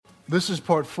This is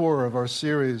part 4 of our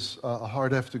series, A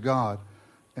Heart After God.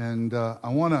 And I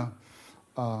want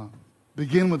to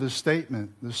begin with a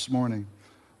statement this morning.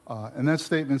 And that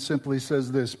statement simply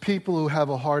says this: people who have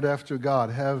a heart after God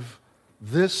have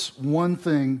this one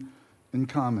thing in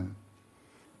common.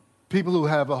 People who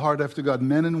have a heart after God,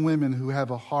 men and women who have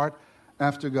a heart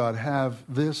after God, have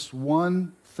this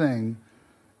one thing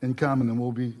in common. And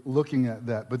we'll be looking at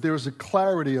that. But there is a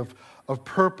clarity of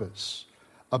purpose,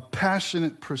 a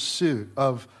passionate pursuit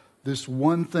of this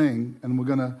one thing, and we're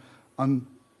going to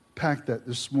unpack that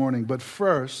this morning. But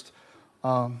first,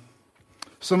 some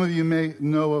of you may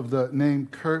know of the name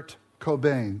Kurt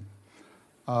Cobain,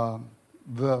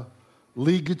 the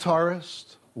lead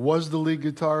guitarist, was the lead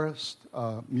guitarist,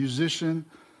 musician,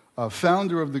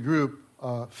 founder of the group,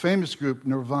 famous group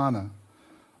Nirvana.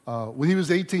 When he was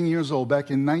 18 years old,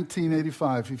 back in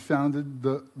 1985, he founded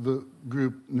the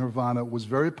group Nirvana. It was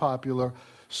very popular,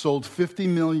 sold 50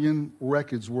 million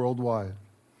records worldwide.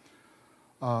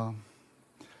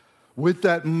 With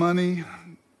that money,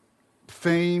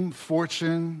 fame,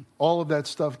 fortune, all of that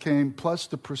stuff came, plus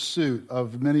the pursuit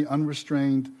of many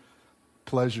unrestrained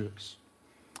pleasures.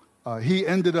 He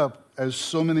ended up, as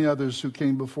so many others who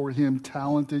came before him,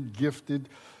 talented, gifted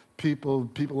people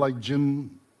like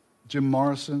Jim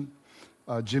Morrison,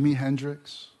 Jimi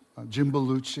Hendrix, Jim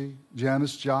Belushi,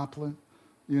 Janis Joplin,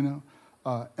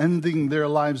 ending their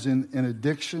lives in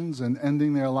addictions and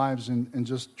ending their lives in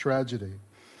just tragedy.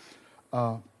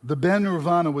 The band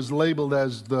Nirvana was labeled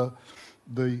as the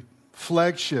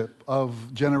flagship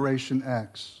of Generation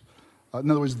X.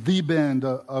 In other words, the band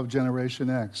of Generation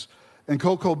X. And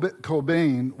Kurt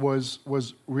Cobain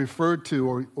was referred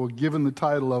to or given the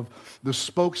title of the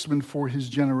spokesman for his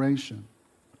generation.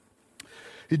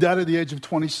 He died at the age of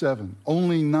 27,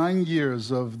 only 9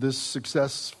 years of this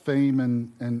success, fame,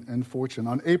 and fortune.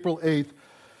 On April 8th,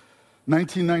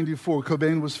 1994,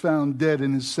 Cobain was found dead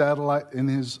in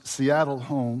his Seattle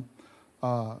home,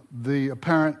 the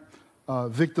apparent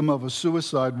victim of a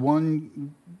suicide,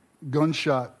 one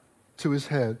gunshot to his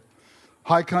head.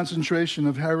 High concentration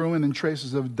of heroin and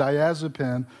traces of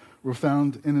diazepam were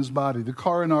found in his body. The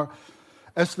coroner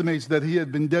estimates that he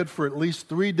had been dead for at least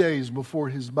 3 days before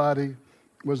his body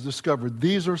was discovered.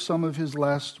 These are some of his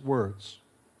last words.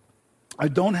 I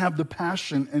don't have the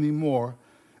passion anymore,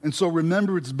 and so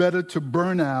remember, it's better to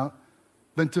burn out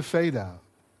than to fade out.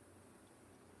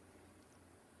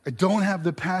 I don't have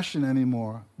the passion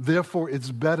anymore, therefore it's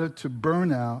better to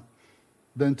burn out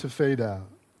than to fade out.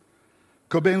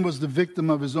 Cobain was the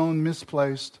victim of his own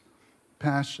misplaced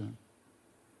passion.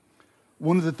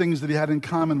 One of the things that he had in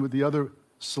common with the other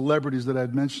celebrities that I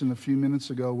had mentioned a few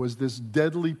minutes ago was this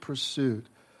deadly pursuit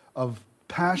of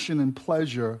passion and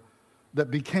pleasure that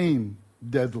became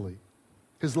deadly.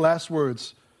 His last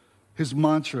words, his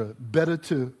mantra, better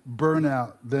to burn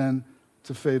out than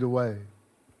to fade away.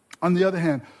 On the other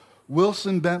hand,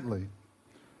 Wilson Bentley.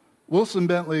 Wilson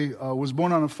Bentley was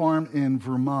born on a farm in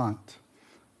Vermont.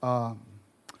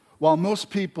 While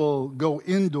most people go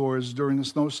indoors during a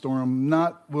snowstorm,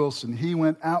 not Wilson. He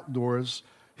went outdoors.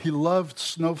 He loved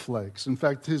snowflakes. In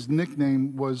fact, his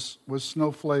nickname was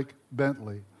Snowflake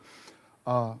Bentley.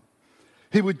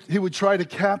 He would try to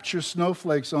capture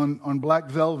snowflakes on black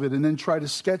velvet and then try to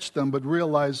sketch them, but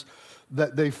realize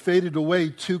that they faded away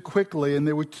too quickly and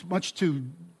they were much too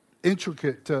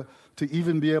intricate to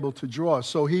even be able to draw.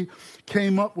 So he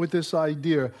came up with this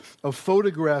idea of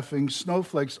photographing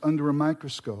snowflakes under a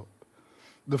microscope.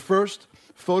 The first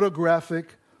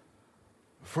photographic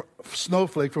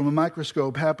snowflake from a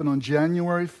microscope happened on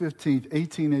January 15th,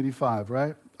 1885,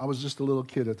 right? I was just a little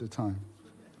kid at the time.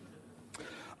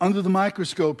 Under the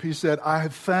microscope, he said, I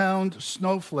have found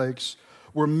snowflakes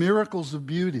were miracles of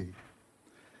beauty.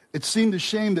 It seemed a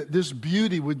shame that this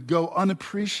beauty would go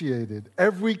unappreciated.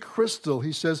 Every crystal,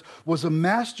 he says, was a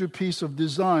masterpiece of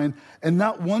design, and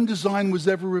not one design was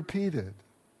ever repeated.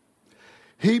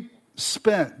 He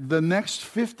spent the next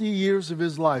 50 years of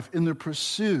his life in the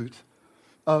pursuit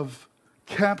of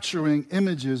capturing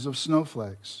images of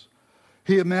snowflakes.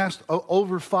 He amassed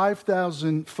over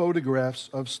 5,000 photographs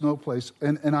of snowflakes,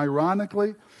 and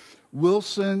ironically,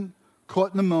 Wilson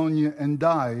caught pneumonia and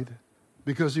died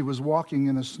because he was walking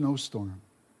in a snowstorm.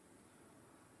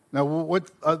 Now, what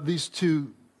these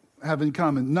two have in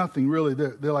common? Nothing, really.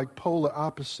 They're like polar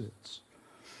opposites.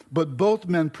 But both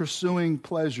men pursuing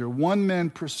pleasure. One man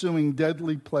pursuing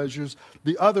deadly pleasures,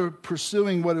 the other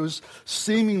pursuing what was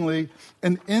seemingly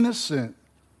an innocent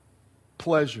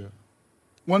pleasure.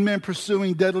 One man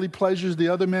pursuing deadly pleasures, the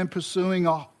other man pursuing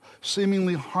a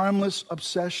seemingly harmless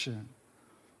obsession.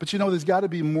 But there's got to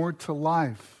be more to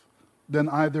life than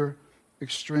either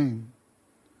extreme.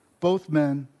 Both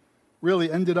men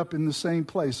really ended up in the same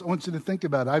place. I want you to think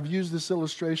about it. I've used this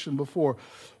illustration before.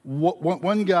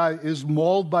 One guy is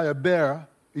mauled by a bear.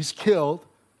 He's killed,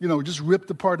 just ripped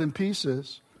apart in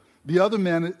pieces. The other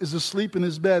man is asleep in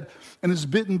his bed and is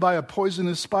bitten by a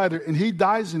poisonous spider, and he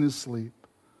dies in his sleep.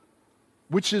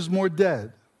 Which is more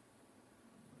dead?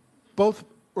 Both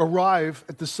arrive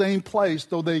at the same place,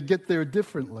 though they get there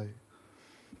differently.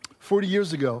 40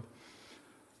 years ago,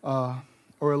 or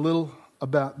a little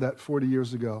about that 40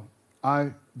 years ago,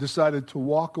 I decided to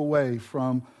walk away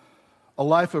from a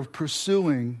life of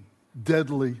pursuing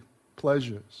deadly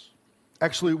pleasures.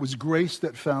 Actually, it was grace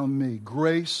that found me.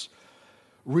 Grace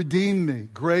redeemed me.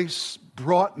 Grace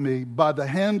brought me by the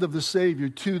hand of the Savior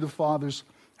to the Father's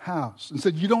house and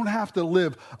said, you don't have to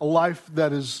live a life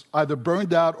that is either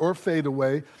burned out or fade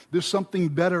away. There's something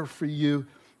better for you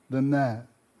than that.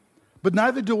 But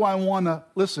neither do I want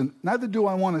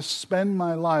to spend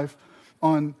my life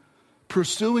on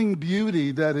pursuing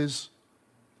beauty that is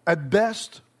at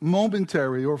best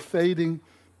momentary or fading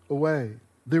away.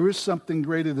 There is something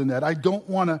greater than that. I don't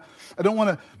want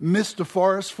to miss the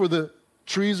forest for the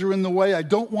trees are in the way. I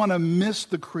don't want to miss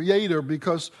the Creator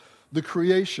because the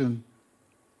creation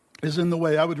is in the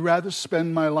way. I would rather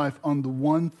spend my life on the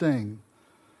one thing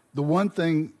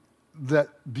that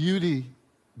beauty,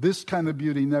 this kind of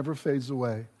beauty never fades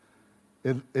away.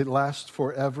 It lasts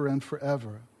forever and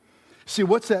forever. See,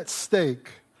 what's at stake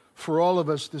for all of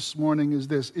us this morning is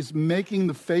this. It's making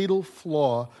the fatal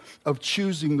flaw of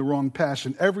choosing the wrong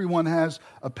passion. Everyone has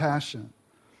a passion.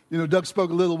 Doug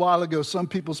spoke a little while ago, some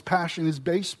people's passion is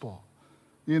baseball,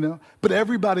 But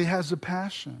everybody has a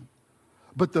passion.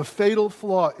 But the fatal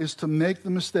flaw is to make the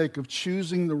mistake of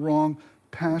choosing the wrong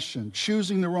passion.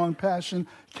 Choosing the wrong passion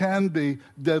can be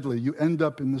deadly. You end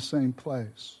up in the same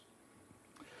place.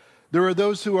 There are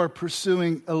those who are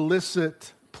pursuing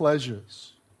illicit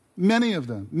pleasures. Many of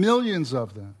them, millions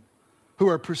of them, who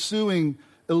are pursuing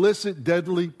illicit,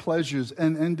 deadly pleasures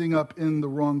and ending up in the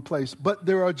wrong place. But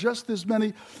there are just as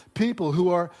many people who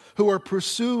are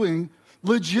pursuing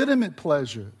legitimate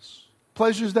pleasures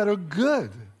that are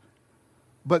good.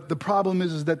 But the problem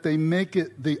is that they make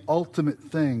it the ultimate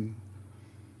thing.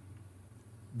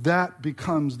 That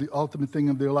becomes the ultimate thing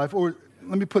of their life. Or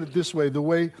let me put it this way, the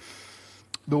way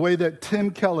that Tim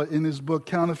Keller in his book,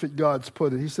 Counterfeit Gods,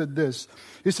 put it. He said this.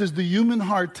 He says, the human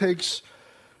heart takes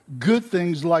good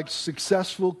things like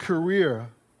successful career,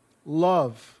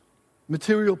 love,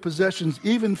 material possessions,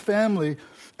 even family,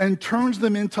 and turns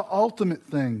them into ultimate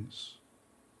things.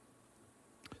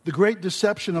 The great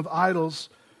deception of idols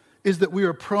is that we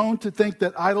are prone to think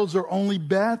that idols are only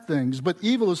bad things, but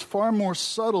evil is far more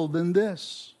subtle than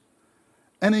this.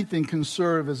 Anything can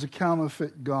serve as a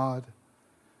counterfeit God,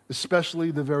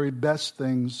 especially the very best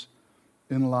things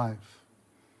in life.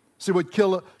 See, what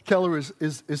Keller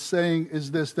is saying is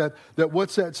this, that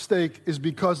what's at stake is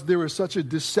because there is such a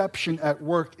deception at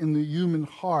work in the human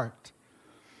heart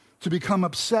to become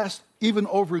obsessed even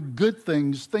over good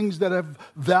things, things that have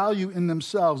value in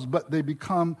themselves, but they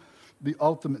become the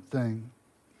ultimate thing.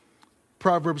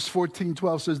 Proverbs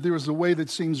 14:12 says, there is a way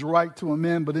that seems right to a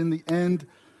man, but in the end,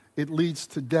 it leads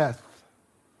to death.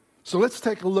 So let's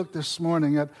take a look this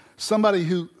morning at somebody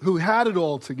who had it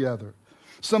all together.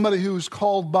 Somebody who's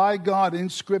called by God in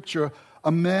Scripture,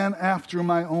 a man after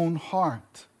my own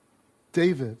heart.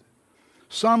 David.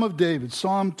 Psalm of David,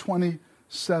 Psalm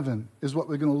 27 is what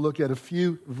we're going to look at, a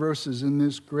few verses in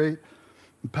this great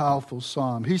and powerful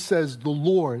psalm. He says, the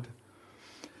Lord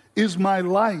is my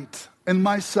light and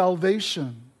my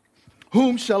salvation.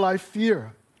 Whom shall I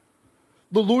fear?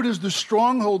 The Lord is the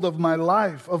stronghold of my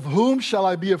life. Of whom shall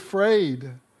I be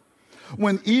afraid?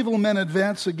 When evil men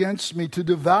advance against me to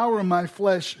devour my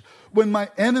flesh, when my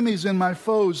enemies and my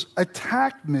foes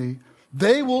attack me,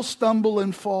 they will stumble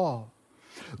and fall.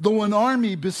 Though an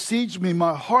army besiege me,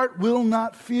 my heart will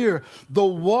not fear. Though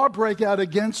war break out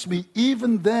against me,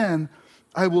 even then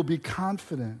I will be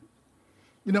confident.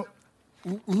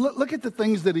 Look at the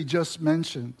things that he just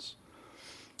mentions.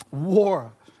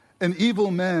 War and evil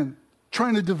men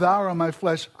trying to devour my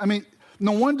flesh.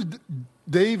 No wonder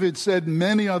David said,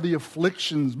 many are the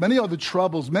afflictions, many are the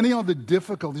troubles, many are the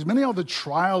difficulties, many are the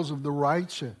trials of the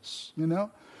righteous,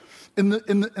 In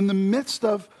the midst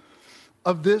of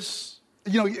this,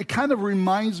 it kind of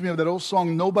reminds me of that old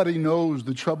song, nobody knows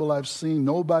the trouble I've seen,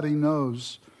 nobody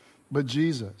knows but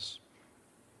Jesus.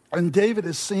 And David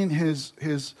has seen his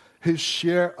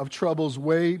share of troubles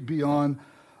way beyond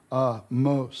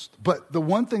most. But the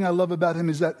one thing I love about him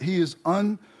is that he is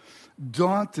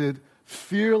undaunted,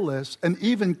 fearless, and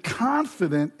even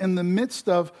confident in the midst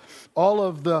of all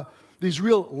of these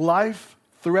real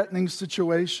life-threatening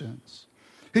situations.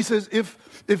 He says, if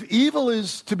evil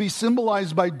is to be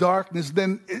symbolized by darkness,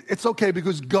 then it's okay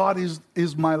because God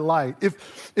is my light.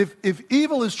 If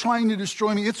evil is trying to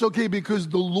destroy me, it's okay because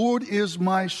the Lord is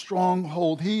my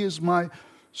stronghold. He is my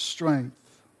strength.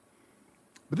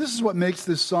 But this is what makes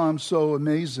this psalm so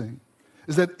amazing,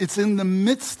 is that it's in the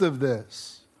midst of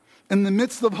this, in the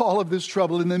midst of all of this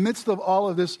trouble, in the midst of all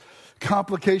of this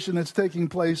complication that's taking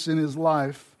place in his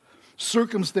life,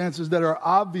 circumstances that are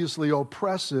obviously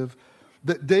oppressive,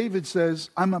 that David says,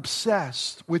 I'm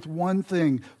obsessed with one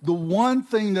thing, the one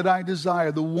thing that I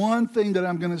desire, the one thing that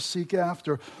I'm going to seek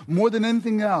after more than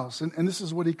anything else. And this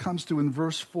is what he comes to in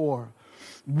verse 4.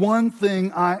 One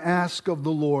thing I ask of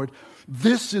the Lord,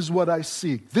 this is what I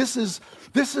seek. This is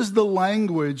the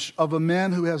language of a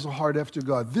man who has a heart after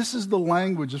God. This is the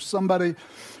language of somebody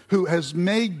who has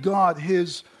made God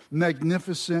his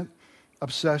magnificent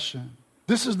obsession.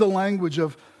 This is the language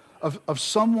of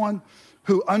someone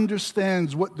who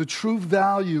understands what the true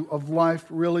value of life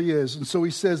really is. And so he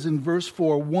says in verse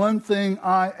 4, one thing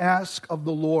I ask of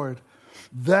the Lord,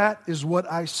 that is what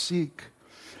I seek,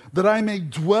 that I may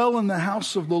dwell in the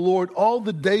house of the Lord all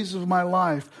the days of my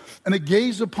life, and to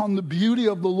gaze upon the beauty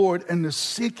of the Lord and to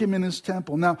seek him in his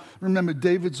temple. Now, remember,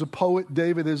 David's a poet.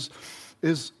 David is a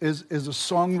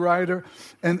songwriter,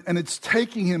 and it's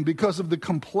taking him because of the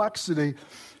complexity.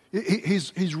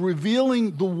 He's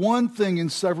revealing the one thing in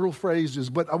several phrases,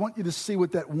 but I want you to see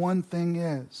what that one thing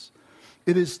is.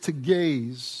 It is to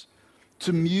gaze,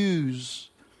 to muse,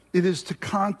 it is to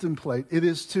contemplate, it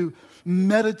is to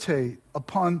meditate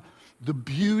upon the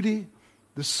beauty,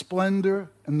 the splendor,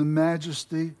 and the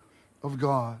majesty of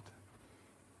God.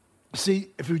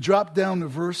 See, if we drop down to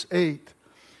verse 8,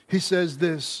 he says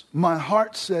this, my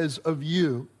heart says of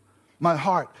you, my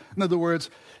heart. In other words,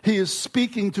 he is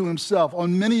speaking to himself.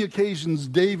 On many occasions,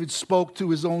 David spoke to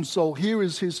his own soul. Here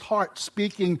is his heart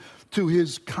speaking to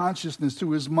his consciousness, to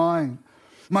his mind.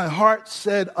 My heart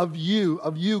said of you,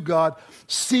 God,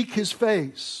 seek his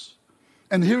face.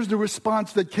 And here's the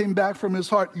response that came back from his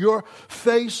heart. Your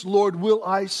face, Lord, will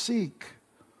I seek.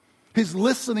 He's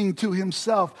listening to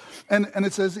himself. And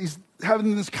it says he's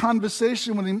having this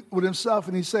conversation with himself,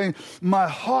 and he's saying, my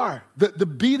heart, the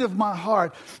beat of my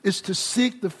heart is to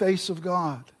seek the face of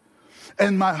God.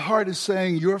 And my heart is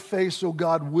saying, your face, oh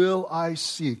God, will I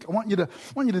seek. I want you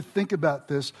to think about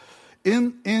this.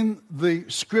 In the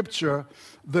scripture,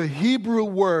 the Hebrew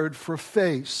word for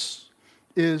face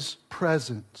is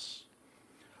presence.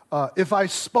 If I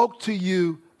spoke to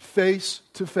you face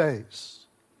to face,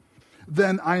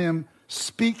 then I am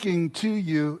speaking to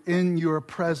you in your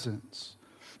presence.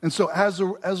 And so as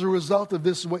a result of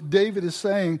this, what David is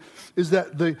saying is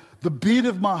that the beat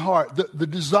of my heart, the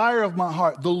desire of my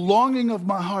heart, the longing of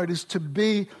my heart is to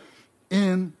be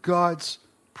in God's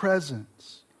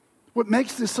presence. What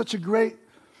makes this such a great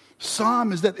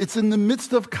psalm is that it's in the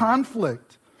midst of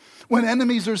conflict. When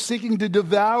enemies are seeking to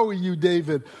devour you,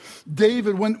 David,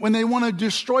 when they want to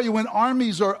destroy you, when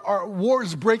armies are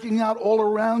wars breaking out all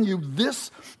around you,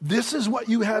 this is what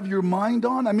you have your mind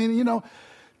on. I mean,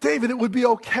 David, it would be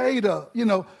okay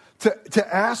to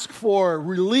ask for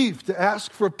relief, to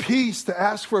ask for peace, to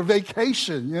ask for a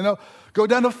vacation, go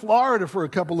down to Florida for a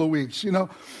couple of weeks,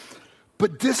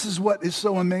 But this is what is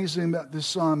so amazing about this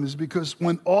psalm, is because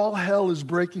when all hell is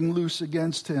breaking loose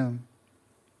against him,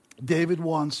 David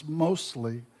wants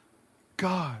mostly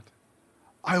God.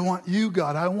 I want you,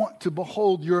 God. I want to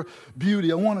behold your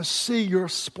beauty. I want to see your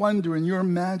splendor and your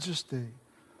majesty.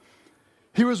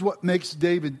 Here is what makes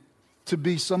David to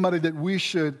be somebody that we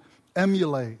should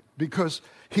emulate, because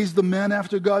he's the man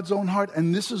after God's own heart,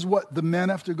 and this is what the man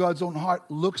after God's own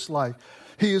heart looks like.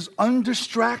 He is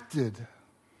undistracted.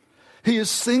 He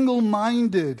is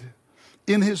single-minded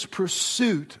in his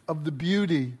pursuit of the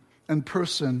beauty and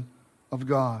person of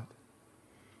God.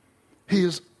 He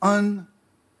is undistracted.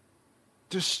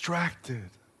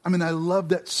 I mean, I love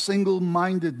that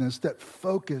single-mindedness, that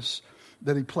focus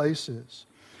that he places.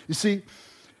 You see,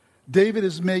 David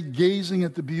has made gazing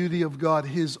at the beauty of God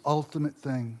his ultimate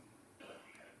thing.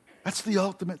 That's the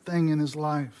ultimate thing in his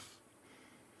life.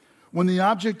 When the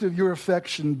object of your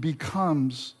affection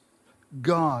becomes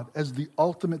God as the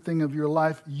ultimate thing of your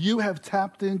life, you have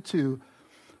tapped into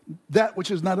that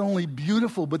which is not only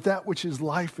beautiful, but that which is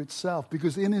life itself.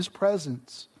 Because in his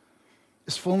presence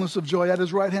is fullness of joy. At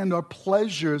his right hand are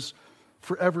pleasures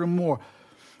forevermore.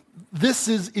 This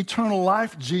is eternal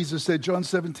life, Jesus said, John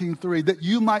 17:3, that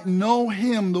you might know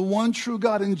him, the one true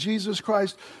God, in Jesus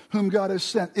Christ, whom God has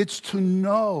sent. It's to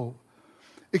know.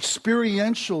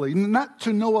 experientially, not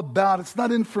to know about. It's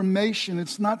not information.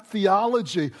 It's not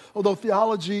theology, although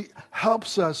theology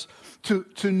helps us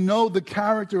to know the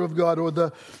character of God or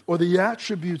the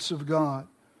attributes of God.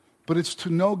 But it's to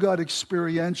know God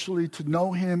experientially, to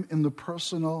know him in the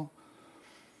personal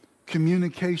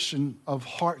communication of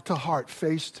heart to heart,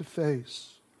 face to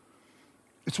face.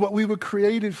 It's what we were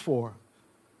created for.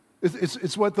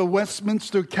 It's what the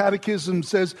Westminster Catechism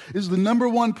says is the number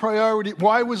one priority.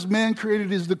 Why was man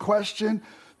created is the question.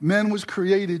 Man was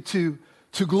created to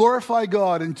glorify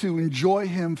God and to enjoy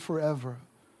him forever.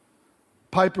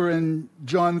 Piper and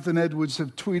Jonathan Edwards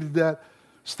have tweeted that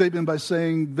statement by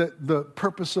saying that the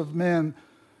purpose of man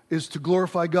is to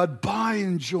glorify God by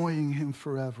enjoying him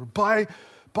forever,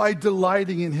 by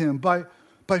delighting in him, by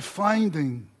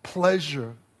finding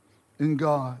pleasure in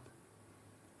God.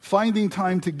 Finding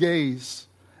time to gaze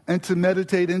and to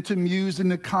meditate and to muse and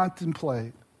to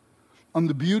contemplate on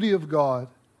the beauty of God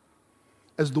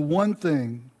as the one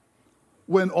thing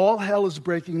when all hell is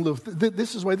breaking loose.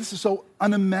 This is why this is so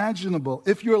unimaginable.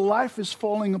 If your life is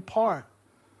falling apart,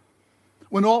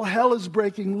 when all hell is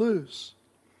breaking loose.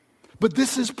 But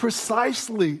this is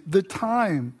precisely the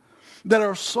time that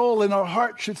our soul and our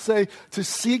heart should say to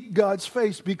seek God's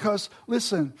face because,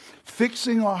 listen,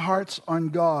 fixing our hearts on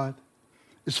God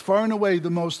is far and away the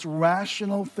most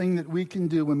rational thing that we can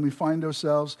do when we find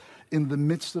ourselves in the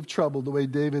midst of trouble, the way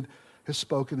David has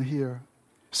spoken here.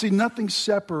 See, nothing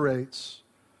separates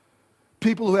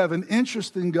people who have an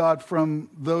interest in God from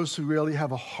those who really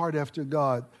have a heart after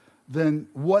God than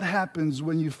what happens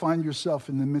when you find yourself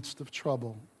in the midst of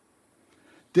trouble.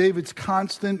 David's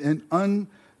constant and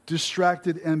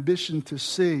undistracted ambition to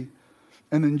see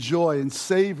and enjoy and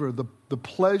savor the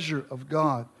pleasure of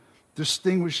God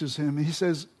distinguishes him. He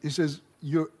says,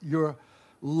 your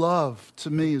love to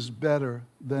me is better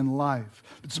than life.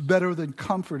 It's better than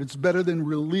comfort. It's better than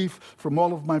relief from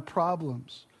all of my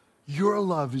problems. Your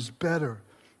love is better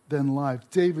than life.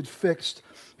 David fixed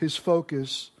his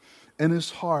focus and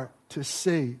his heart to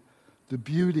see the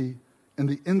beauty and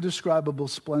the indescribable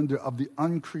splendor of the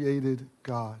uncreated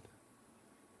God.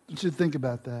 I want you to think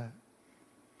about that.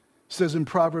 It says in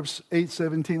Proverbs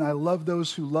 8:17, I love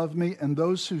those who love me, and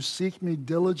those who seek me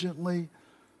diligently,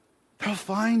 they'll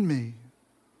find me.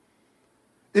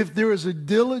 If there is a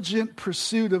diligent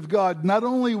pursuit of God, not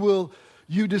only will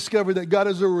you discover that God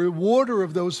is a rewarder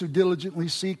of those who diligently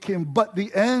seek him, but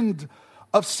the end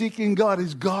of seeking God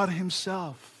is God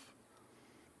himself.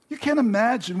 You can't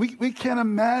imagine, we can't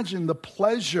imagine the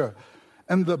pleasure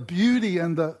and the beauty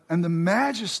and the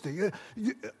majesty.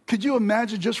 Could you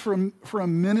imagine just for a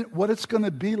minute what it's going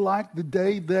to be like the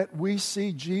day that we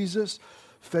see Jesus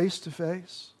face to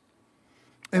face?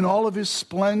 In all of his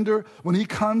splendor, when he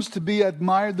comes to be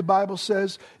admired, the Bible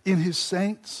says, in his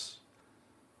saints.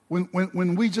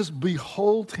 When we just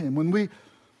behold him, when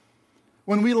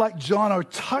we like John are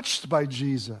touched by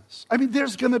Jesus. I mean,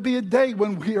 there's going to be a day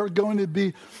when we are going to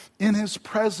be in his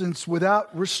presence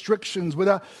without restrictions,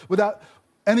 without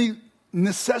any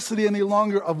necessity any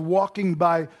longer of walking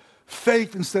by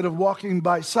faith instead of walking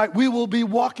by sight. We will be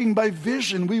walking by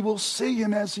vision. We will see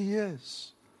him as he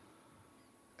is.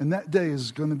 And that day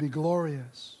is going to be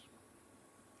glorious.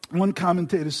 One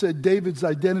commentator said David's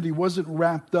identity wasn't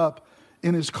wrapped up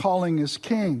in his calling as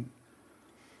king.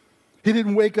 He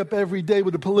didn't wake up every day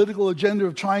with a political agenda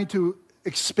of trying to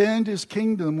expand his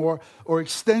kingdom or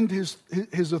extend his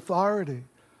authority.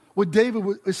 What David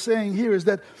is saying here is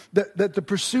that the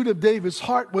pursuit of David's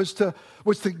heart was to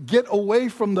get away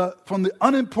from the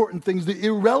unimportant things, the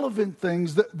irrelevant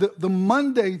things, the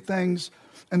mundane things,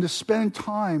 and to spend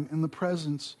time in the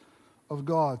presence of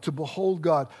God, to behold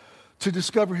God, to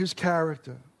discover his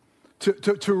character,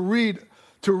 to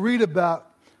read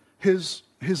about his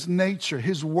nature,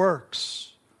 his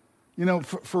works. You know,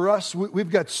 for us, we've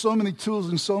got so many tools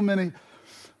and so many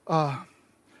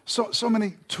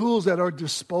tools at our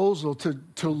disposal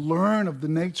to learn of the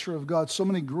nature of God. So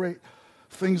many great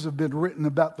things have been written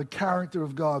about the character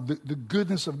of God, the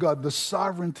goodness of God, the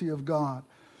sovereignty of God.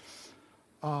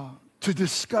 To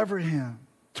discover him,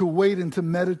 to wait and to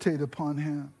meditate upon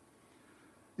him.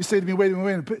 You say to me, wait a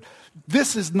minute.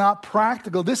 This is not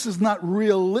practical. This is not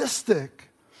realistic.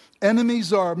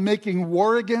 Enemies are making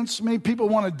war against me. People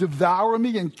want to devour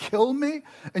me and kill me.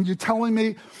 And you're telling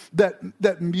me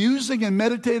that musing and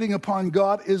meditating upon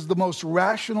God is the most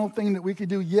rational thing that we could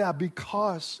do? Yeah,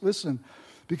 because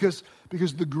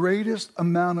the greatest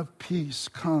amount of peace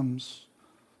comes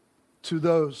to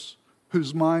those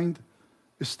whose mind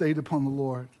is stayed upon the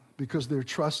Lord because they're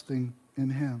trusting in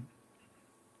him.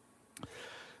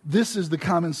 This is the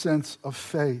common sense of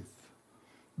faith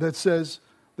that says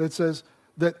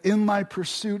that in my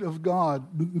pursuit of God,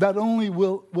 not only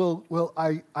will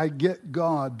I get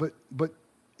God, but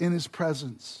in his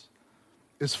presence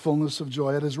is fullness of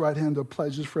joy. At his right hand are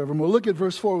pleasures forevermore. Look at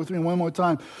verse 4 with me one more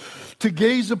time. To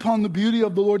gaze upon the beauty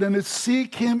of the Lord and to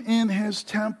seek him in his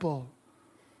temple.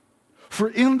 For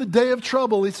in the day of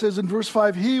trouble, he says in verse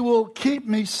 5, he will keep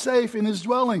me safe in his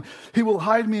dwelling. He will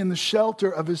hide me in the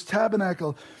shelter of his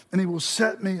tabernacle, and he will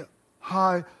set me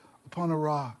high upon a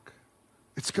rock.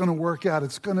 It's going to work out.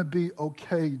 It's going to be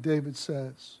okay, David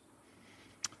says.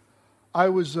 I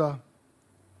was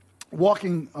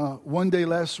walking one day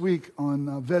last week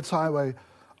on Vets Highway.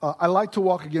 I like to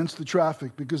walk against the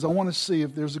traffic because I want to see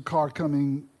if there's a car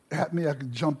coming at me, I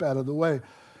can jump out of the way.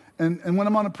 And when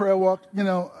I'm on a prayer walk, I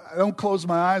don't close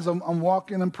my eyes. I'm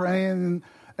walking and praying.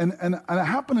 And I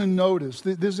happen to notice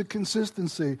that there's a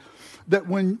consistency that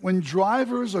when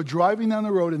drivers are driving down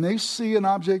the road and they see an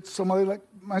object, somebody like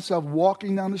myself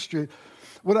walking down the street,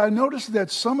 what I notice is that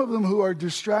some of them who are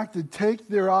distracted take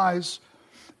their eyes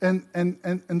and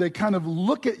they kind of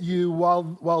look at you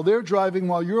while they're driving,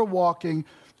 while you're walking,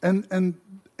 and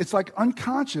it's like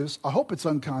unconscious, I hope it's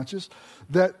unconscious,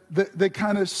 that they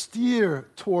kind of steer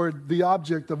toward the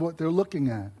object of what they're looking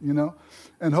at,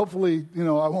 and hopefully, I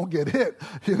won't get hit,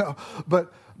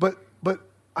 but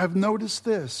I've noticed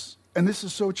this, and this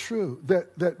is so true,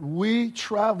 that we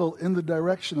travel in the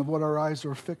direction of what our eyes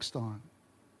are fixed on.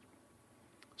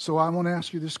 So I want to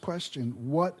ask you this question: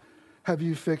 what have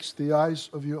you fixed the eyes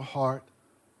of your heart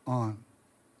on?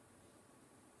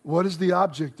 What is the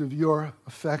object of your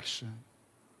affection?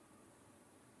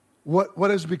 What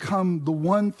has become the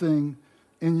one thing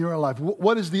in your life?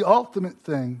 What is the ultimate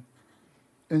thing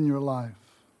in your life?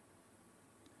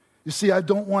 You see, I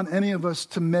don't want any of us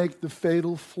to make the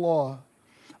fatal flaw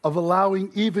of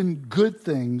allowing even good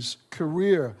things,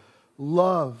 career,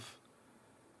 love,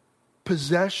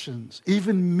 possessions,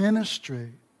 even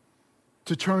ministry,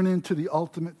 to turn into the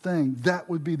ultimate thing. That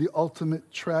would be the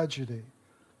ultimate tragedy,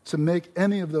 to make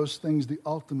any of those things the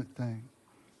ultimate thing.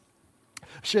 I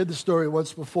shared the story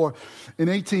once before. In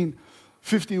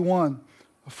 1851,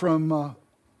 from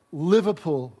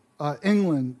Liverpool,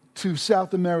 England, to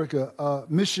South America, a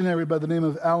missionary by the name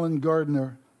of Alan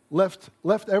Gardner left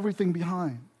everything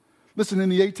behind. Listen, in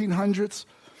the 1800s,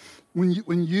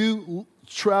 when you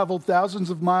traveled thousands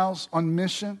of miles on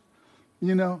mission,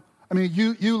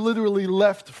 you literally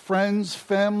left friends,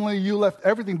 family, you left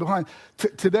everything behind.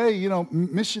 Today,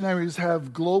 missionaries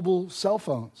have global cell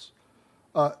phones,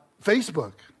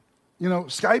 Facebook,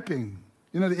 Skyping,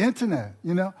 the internet,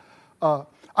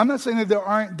 I'm not saying that there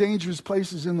aren't dangerous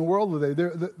places in the world today.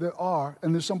 There are,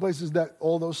 and there's some places that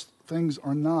all those things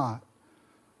are not.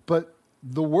 But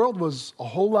the world was a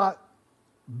whole lot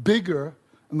bigger,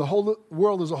 and the whole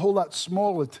world is a whole lot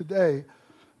smaller today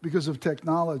because of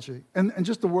technology. And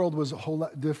just the world was a whole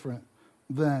lot different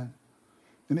then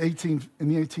in the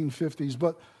 1850s.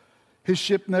 But his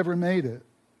ship never made it.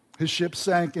 His ship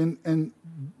sank, and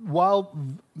while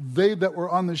they that were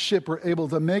on the ship were able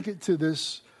to make it to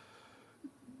this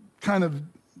kind of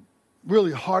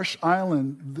really harsh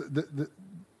island,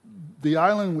 the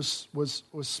island was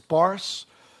sparse.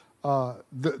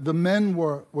 The men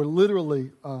were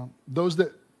literally, those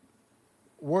that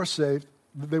were saved,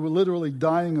 they were literally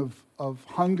dying of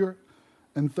hunger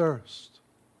and thirst.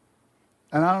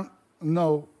 And I don't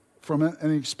know from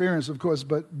any experience, of course,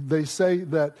 but they say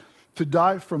that to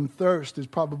die from thirst is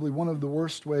probably one of the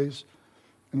worst ways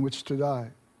in which to die.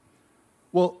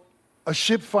 Well, a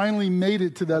ship finally made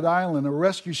it to that island. A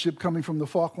rescue ship coming from the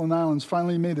Falkland Islands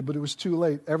finally made it, but it was too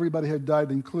late. Everybody had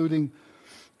died, including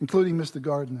Mr.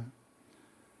 Gardner.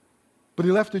 But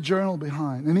he left a journal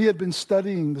behind, and he had been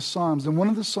studying the Psalms. And one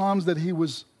of the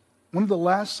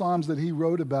last Psalms that he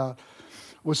wrote about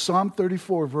was Psalm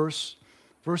 34, verse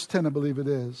 10, I believe it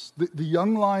is. The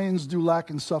young lions do lack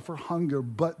and suffer hunger,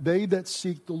 but they that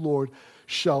seek the Lord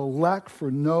shall lack for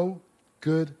no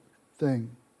good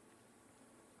thing.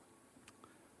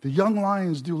 The young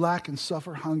lions do lack and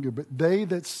suffer hunger, but they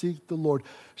that seek the Lord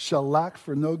shall lack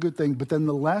for no good thing. But then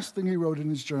the last thing he wrote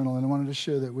in his journal, and I wanted to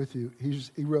share that with you,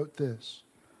 he wrote this: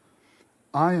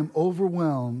 I am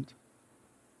overwhelmed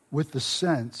with the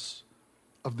sense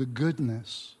of the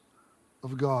goodness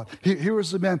of God. Here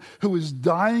is a man who was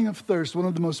dying of thirst, one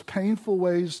of the most painful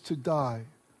ways to die,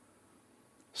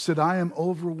 said, I am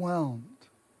overwhelmed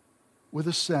with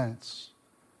a sense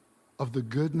of the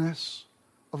goodness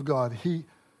of God. He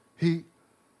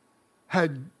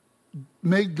had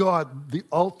made God the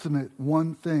ultimate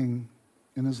one thing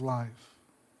in his life.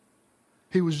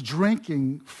 He was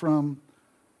drinking from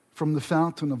the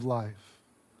fountain of life.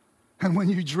 And when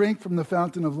you drink from the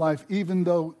fountain of life, even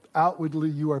though outwardly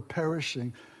you are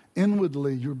perishing,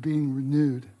 inwardly you're being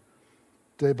renewed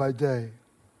day by day.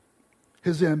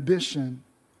 His ambition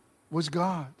was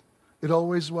God. It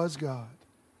always was God.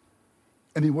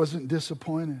 And he wasn't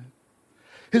disappointed.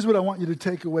 Here's what I want you to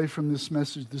take away from this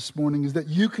message this morning is that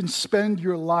you can spend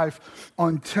your life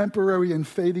on temporary and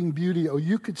fading beauty, or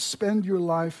you could spend your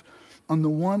life on the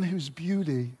one whose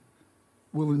beauty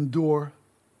will endure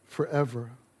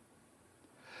forever.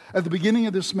 At the beginning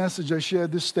of this message, I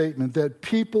shared this statement that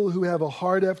people who have a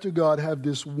heart after God have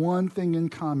this one thing in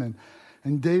common.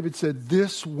 And David said,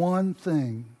 this one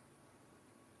thing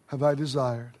have I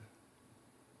desired,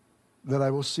 that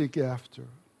I will seek after.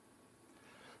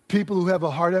 People who have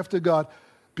a heart after God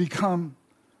become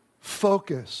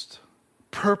focused,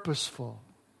 purposeful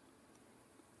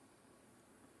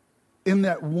in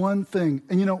that one thing.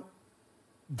 And you know,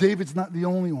 David's not the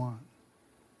only one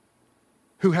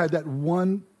who had that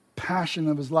one passion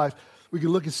of his life. We could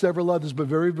look at several others, but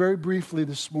very, very briefly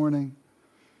this morning,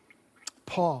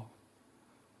 Paul.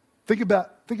 Think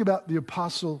about the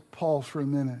Apostle Paul for a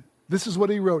minute. This is what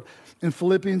he wrote in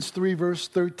Philippians 3, verse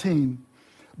 13.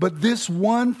 But this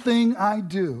one thing I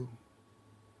do,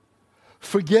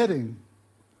 forgetting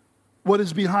what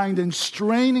is behind and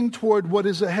straining toward what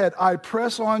is ahead, I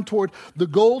press on toward the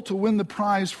goal to win the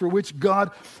prize for which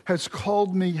God has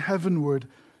called me heavenward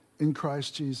in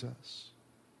Christ Jesus.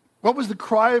 What was the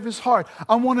cry of his heart?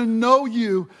 I want to know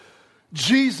you,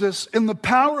 Jesus, in the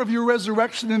power of your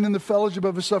resurrection and in the fellowship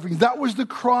of his suffering. That was the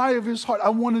cry of his heart. I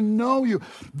want to know you.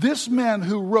 This man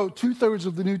who wrote 2/3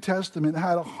 of the New Testament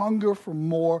had a hunger for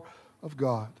more of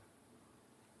God.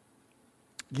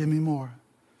 Give me more.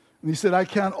 And he said, I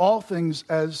count all things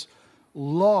as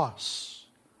loss.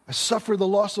 I suffer the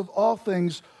loss of all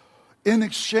things in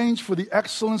exchange for the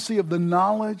excellency of the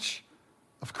knowledge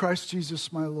of Christ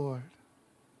Jesus my Lord.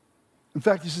 In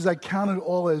fact, he says, I count it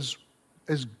all as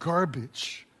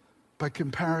garbage by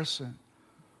comparison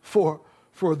for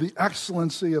the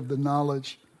excellency of the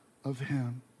knowledge of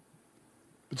him.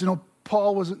 But you know,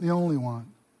 Paul wasn't the only one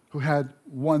who had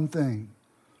one thing,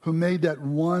 who made that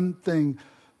one thing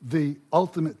the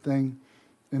ultimate thing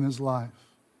in his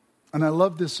life. And I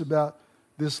love this about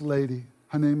this lady.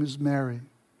 Her name is Mary.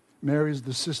 Mary is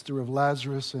the sister of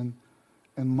Lazarus and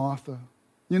Martha.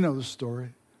 You know the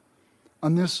story.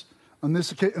 On this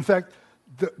occasion, in fact,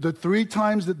 the 3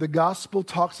 times that the gospel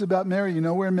talks about Mary, you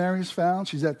know where Mary's found?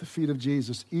 She's at the feet of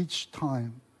Jesus. Each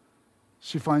time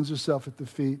she finds herself at the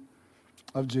feet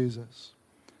of Jesus.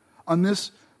 On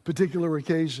this particular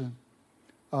occasion,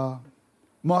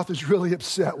 Martha's really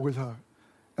upset with her.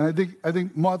 And I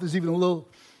think Martha's even a little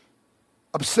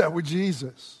upset with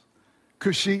Jesus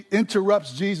because she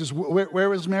interrupts Jesus.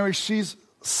 Where is Mary? She's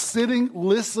sitting,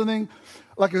 listening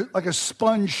like a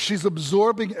sponge. She's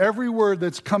absorbing every word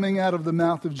that's coming out of the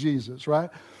mouth of Jesus, right?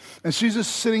 And she's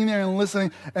just sitting there and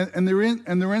listening, and they're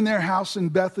in their house in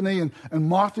Bethany, and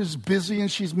Martha's busy, and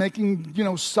she's making,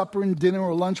 supper and dinner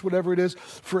or lunch, whatever it is,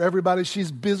 for everybody.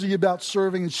 She's busy about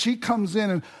serving, and she comes in,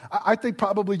 and I think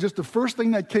probably just the first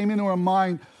thing that came into her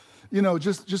mind,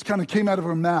 just kind of came out of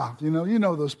her mouth. You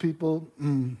know those people,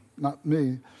 not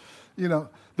me.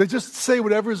 They just say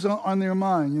whatever's on their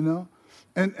mind,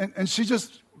 And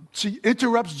she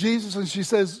interrupts Jesus, and she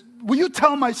says, will you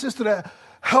tell my sister to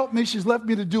help me? She's left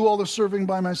me to do all the serving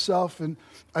by myself. And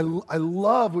I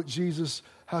love what Jesus,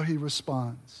 how he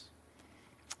responds.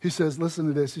 He says, listen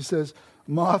to this. He says,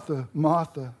 Martha,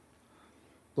 Martha,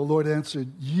 the Lord answered,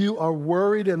 you are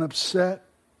worried and upset,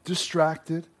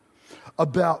 distracted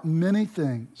about many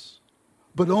things,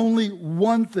 but only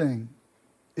one thing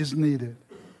is needed.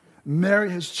 Mary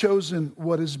has chosen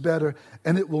what is better,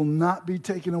 and it will not be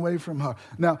taken away from her.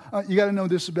 Now, you got to know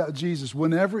this about Jesus.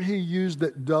 Whenever he used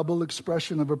that double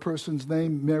expression of a person's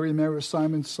name, Mary, Mary,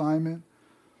 Simon, Simon,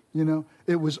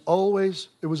 it was always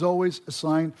a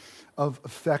sign of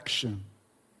affection.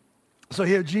 So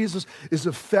here Jesus is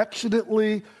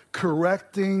affectionately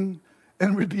correcting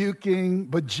and rebuking,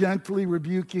 but gently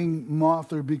rebuking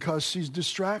Martha because she's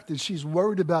distracted. She's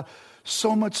worried about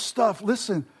so much stuff.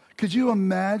 Listen, could you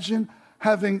imagine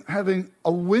having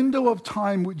a window of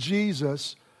time with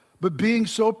Jesus, but being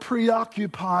so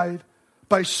preoccupied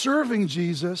by serving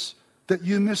Jesus that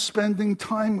you miss spending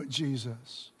time with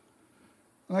Jesus?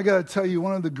 And I got to tell you,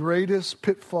 one of the greatest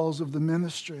pitfalls of the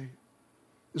ministry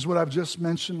is what I've just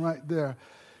mentioned right there.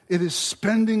 It is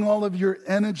spending all of your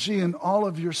energy and all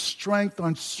of your strength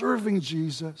on serving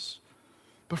Jesus,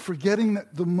 but forgetting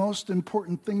that the most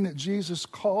important thing that Jesus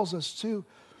calls us to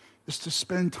is to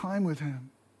spend time with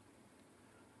him.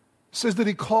 It says that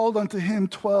he called unto him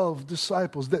 12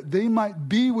 disciples, that they might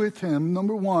be with him,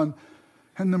 number one,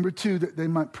 And number two, that they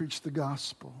might preach the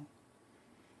gospel.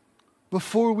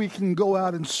 Before we can go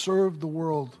out and serve the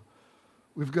world,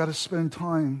 we've got to spend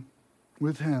time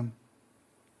with him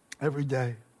every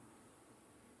day.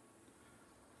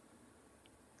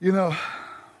 You know,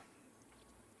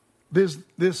 there's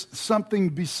something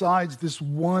besides this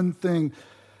one thing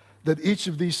that each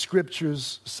of these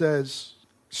scriptures says.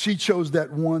 She chose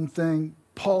that one thing.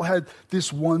 Paul had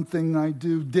this one thing I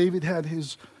do. David had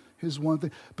his one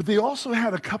thing. But they also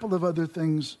had a couple of other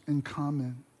things in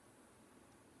common.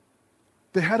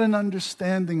 They had an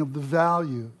understanding of the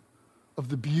value, of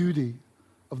the beauty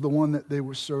of the one that they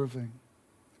were serving.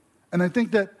 And I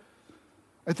think that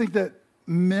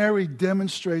Mary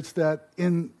demonstrates that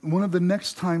in one of the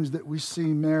next times that we see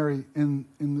Mary in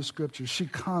the scriptures. She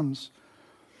comes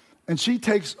and she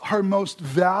takes her most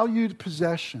valued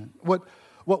possession, what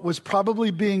was probably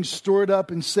being stored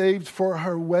up and saved for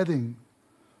her wedding,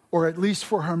 or at least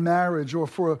for her marriage, or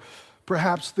for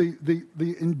perhaps the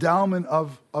endowment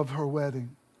of her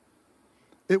wedding.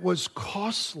 It was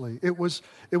costly. It was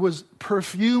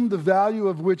perfume, the value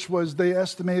of which was, they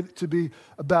estimate it to be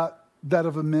about that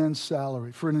of a man's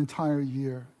salary for an entire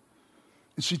year.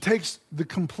 And she takes the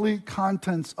complete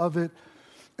contents of it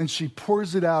and she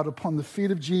pours it out upon the feet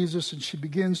of Jesus, and she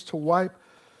begins to wipe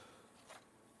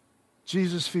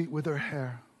Jesus' feet with her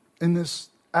hair in this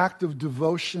act of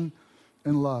devotion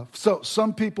and love. So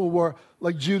some people were,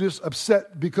 like Judas,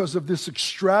 upset because of this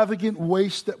extravagant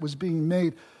waste that was being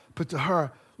made. But to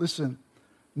her, listen,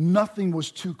 nothing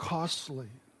was too costly.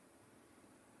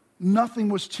 Nothing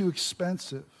was too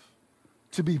expensive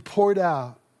to be poured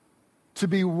out, to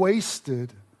be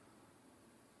wasted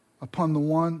upon the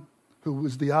one who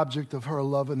was the object of her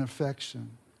love and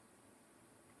affection.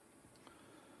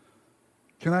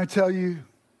 Can I tell you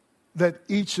that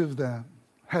each of them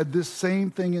had this same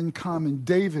thing in common?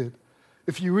 David,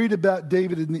 if you read about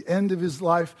David in the end of his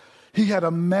life, he had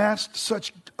amassed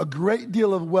such a great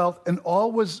deal of wealth, and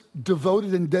all was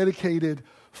devoted and dedicated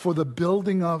for the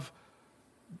building of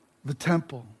the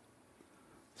temple.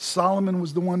 Solomon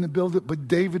was the one to build it, but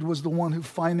David was the one who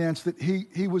financed it.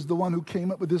 He was the one who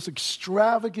came up with this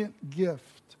extravagant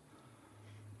gift.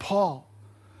 Paul,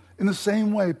 in the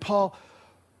same way, Paul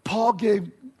gave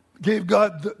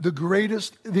God the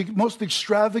greatest, the most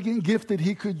extravagant gift that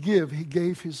he could give. He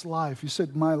gave his life. He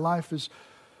said, my life is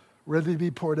ready to be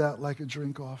poured out like a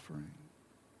drink offering.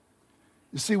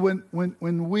 You see, when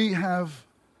we have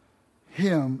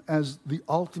him as the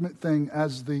ultimate thing,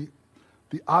 as the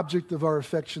object of our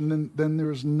affection, then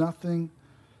there is nothing,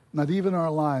 not even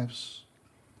our lives,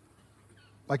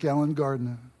 like Alan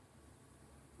Gardner,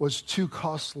 was too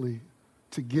costly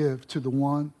to give to the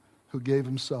one who gave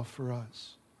himself for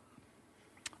us.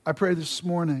 I pray this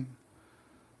morning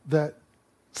that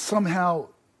somehow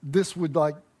this would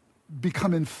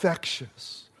become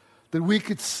infectious, that we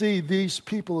could see these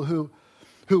people who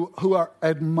are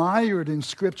admired in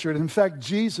Scripture. And in fact,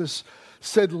 Jesus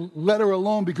said, let her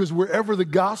alone, because wherever the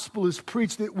gospel is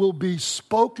preached, it will be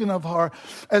spoken of her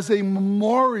as a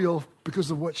memorial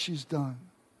because of what she's done.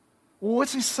 Well,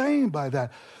 what's he saying by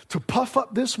that? To puff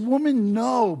up this woman?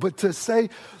 No, but to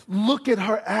say, look at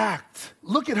her act.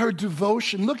 Look at her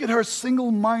devotion. Look at her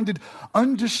single-minded,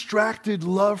 undistracted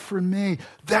love for me.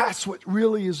 That's what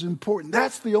really is important.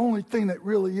 That's the only thing that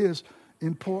really is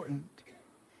important.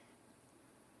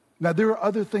 Now, there are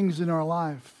other things in our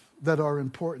life that are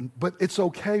important, but it's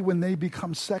okay when they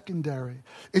become secondary.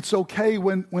 It's okay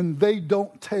when they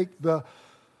don't take the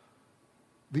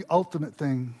ultimate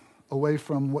thing away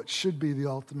from what should be the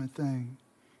ultimate thing,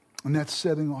 and that's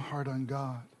setting our heart on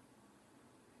God.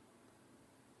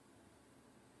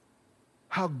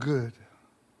 How good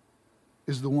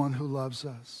is the one who loves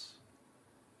us?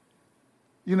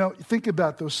 You know, think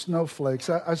about those snowflakes.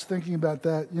 I was thinking about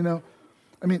that.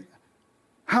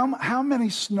 How many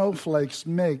snowflakes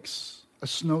makes a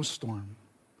snowstorm?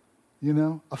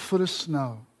 A foot of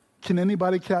snow. Can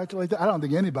anybody calculate that? I don't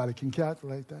think anybody can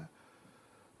calculate that.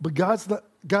 But God's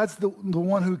the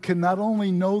one who can not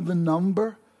only know the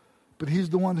number, but he's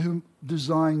the one who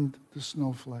designed the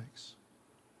snowflakes.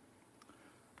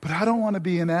 But I don't want to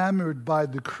be enamored by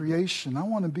the creation. I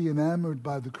want to be enamored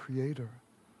by the Creator.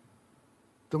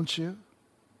 Don't you?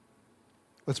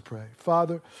 Let's pray.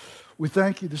 Father, we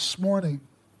thank you this morning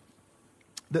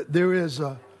that there is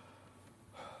a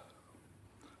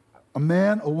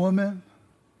man, a woman,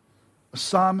 a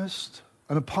psalmist,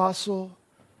 an apostle,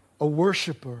 a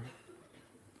worshiper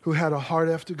who had a heart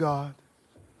after God,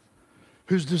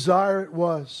 whose desire it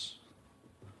was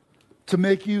to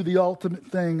make you the ultimate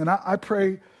thing. And I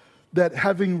pray that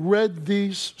having read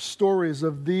these stories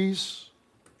of these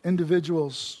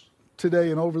individuals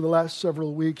today and over the last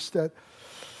several weeks, that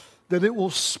it will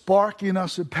spark in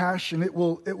us a passion. It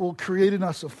will create in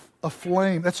us a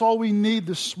flame. That's all we need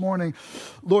this morning,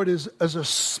 Lord, is as a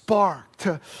spark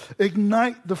to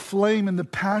ignite the flame and the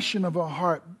passion of our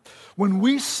heart. When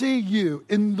we see you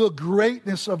in the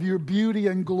greatness of your beauty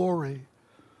and glory,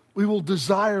 we will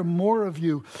desire more of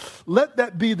you. Let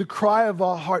that be the cry of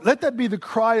our heart. Let that be the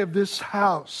cry of this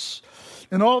house.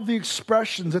 And all the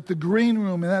expressions at the green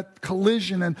room and at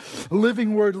Collision and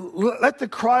Living Word, let the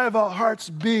cry of our hearts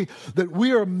be that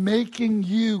we are making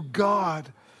you,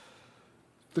 God,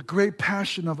 the great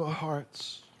passion of our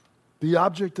hearts, the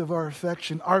object of our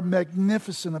affection, our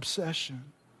magnificent obsession.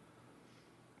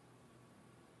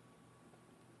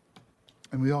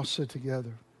 And we all sit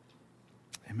together.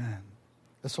 Amen.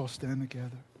 Let's all stand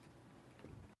together.